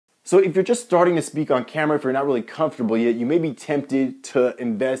So if you're just starting to speak on camera, if you're not really comfortable yet, you may be tempted to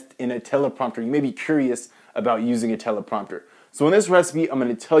invest in a teleprompter. You may be curious about using a teleprompter. So in this recipe, I'm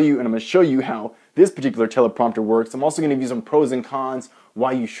going to tell you and I'm going to show you how this particular teleprompter works. I'm also going to give you some pros and cons,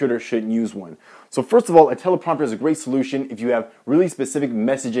 why you should or shouldn't use one. So first of all, a teleprompter is a great solution if you have really specific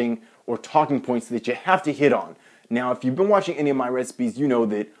messaging or talking points that you have to hit on. Now, if you've been watching any of my recipes, you know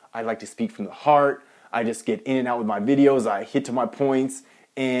that I like to speak from the heart. I just get in and out with my videos. I hit to my points.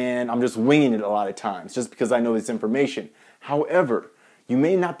 And I'm just winging it a lot of times just because I know this information. However, you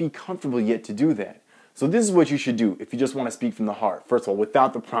may not be comfortable yet to do that. So this is what you should do if you just want to speak from the heart. First of all,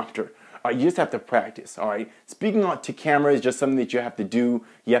 without the prompter, you just have to practice, all right? Speaking to camera is just something that you have to do.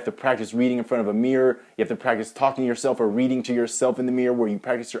 You have to practice reading in front of a mirror. You have to practice talking to yourself or reading to yourself in the mirror where you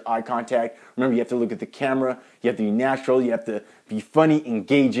practice your eye contact. Remember, you have to look at the camera. You have to be natural. You have to be funny,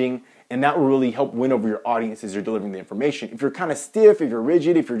 engaging. And that will really help win over your audience as you're delivering the information. If you're kind of stiff, if you're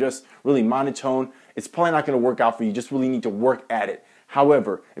rigid, if you're just really monotone, it's probably not going to work out for you. You just really need to work at it.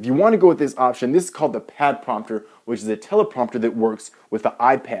 However, if you want to go with this option, this is called the pad prompter, which is a teleprompter that works with the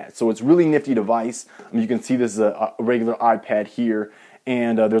iPad. So it's a really nifty device. You can see this is a regular iPad here.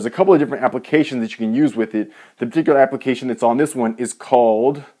 And there's a couple of different applications that you can use with it. The particular application that's on this one is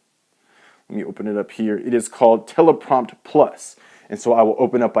called, let me open it up here. It is called Teleprompt Plus. And so I will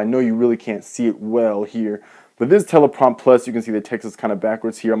open up, I know you really can't see it well here, but this Teleprompt Plus, you can see the text is kind of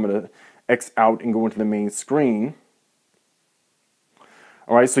backwards here. I'm going to X out and go into the main screen.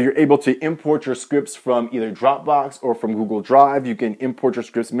 All right, so you're able to import your scripts from either Dropbox or from Google Drive. You can import your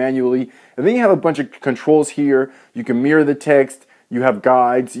scripts manually. And then you have a bunch of controls here. You can mirror the text. You have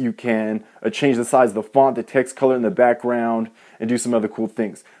guides. You can change the size of the font, the text color in the background, and do some other cool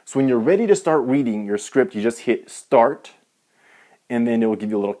things. So when you're ready to start reading your script, you just hit Start. And then it will give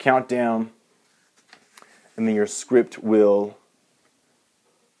you a little countdown, and then your script will,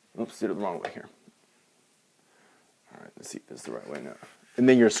 oops, did it the wrong way here. All right, let's see if this is the right way now. And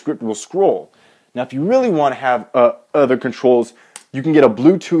then your script will scroll. Now, if you really want to have other controls, you can get a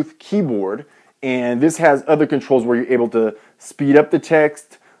Bluetooth keyboard, and this has other controls where you're able to speed up the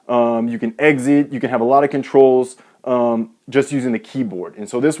text, you can exit, you can have a lot of controls just using the keyboard. And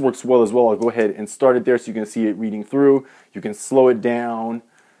so this works well as well. I'll go ahead and start it there so you can see it reading through. You can slow it down,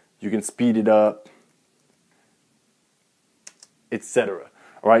 you can speed it up, etc.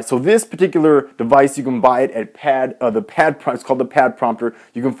 All right, so this particular device, you can buy it at it's called the Pad Prompter.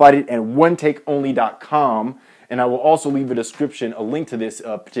 You can find it at onetakeonly.com, and I will also leave a description, a link to this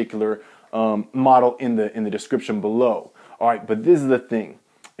particular model in the description below. All right, but this is the thing.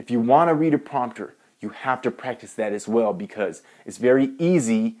 If you want to read a prompter, you have to practice that as well, because it's very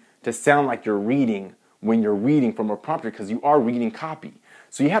easy to sound like you're reading when you're reading from a prompter, because you are reading copy.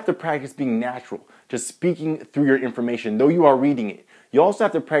 So you have to practice being natural, just speaking through your information, though you are reading it. You also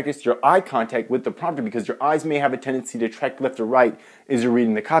have to practice your eye contact with the prompter, because your eyes may have a tendency to track left or right as you're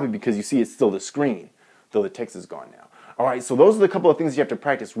reading the copy, because you see it's still the screen, though the text is gone now. All right, so those are the couple of things you have to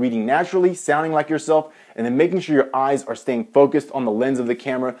practice: reading naturally, sounding like yourself, and then making sure your eyes are staying focused on the lens of the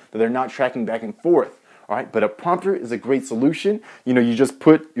camera, that they're not tracking back and forth. All right, but a prompter is a great solution. You know, you just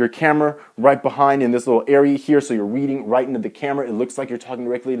put your camera right behind in this little area here, so you're reading right into the camera. It looks like you're talking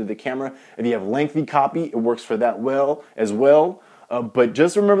directly to the camera. If you have lengthy copy, it works for that as well. But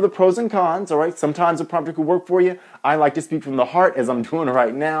just remember the pros and cons, all right? Sometimes a prompter could work for you. I like to speak from the heart, as I'm doing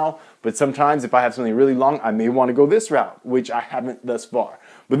right now. But sometimes if I have something really long, I may want to go this route, which I haven't thus far.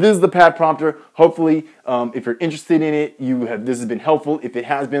 But this is the Pad Prompter. Hopefully, if you're interested in it, this has been helpful. If it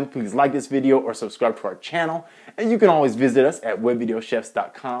has been, please like this video or subscribe to our channel. And you can always visit us at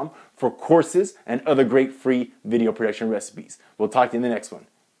webvideochefs.com for courses and other great free video production recipes. We'll talk to you in the next one.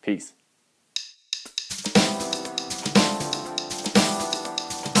 Peace.